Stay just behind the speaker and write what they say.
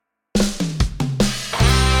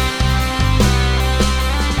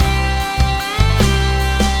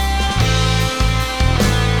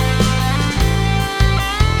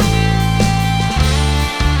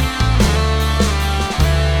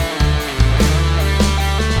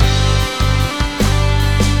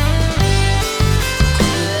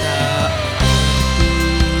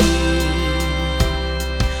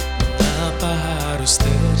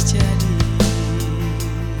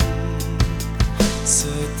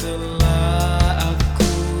Setelah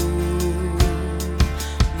aku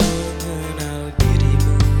mengenal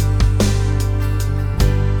dirimu,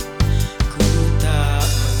 ku tak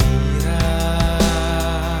mengira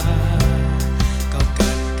kau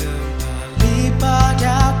kan kembali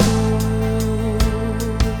padaku.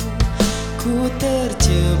 Ku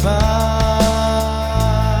terjebak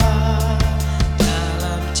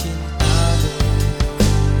dalam cintamu,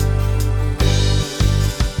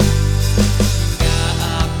 hingga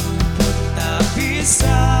aku pun tak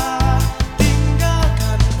bisa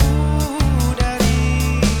tinggalkanmu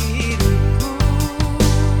dari hidupku.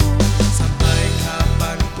 Sampai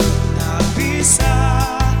kapanpun tak bisa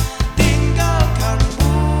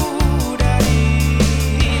tinggalkanmu dari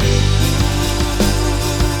hidupku.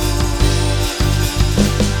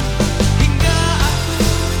 Hingga aku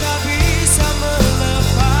tak bisa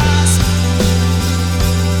melepasmu,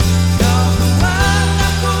 kau buat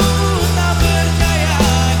aku tak berdaya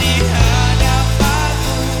di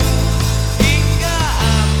hadapanmu. Hingga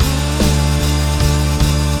aku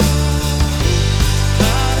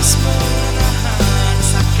harus menahan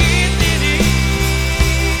sakit ini.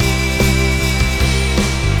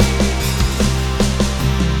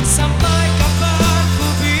 Sampai kapan ku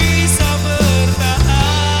bisa bertahan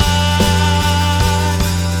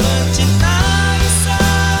mencintai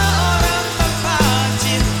seorang tanpa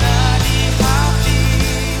cinta di hati?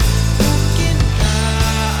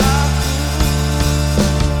 Mungkinkah aku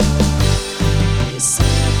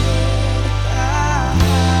bisa bertahan?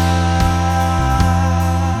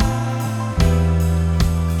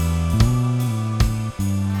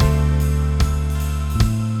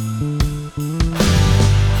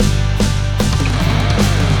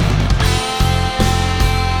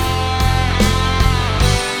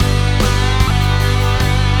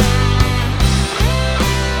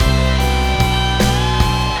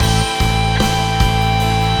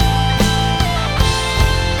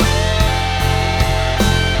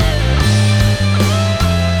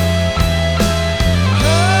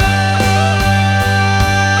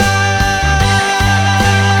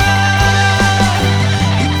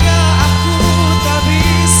 Hingga aku tak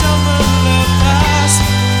bisa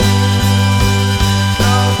melepasmu,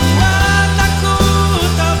 kau buat aku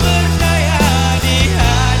tak berdaya di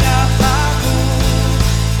hadapanmu.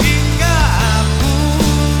 Hingga aku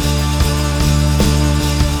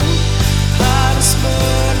harus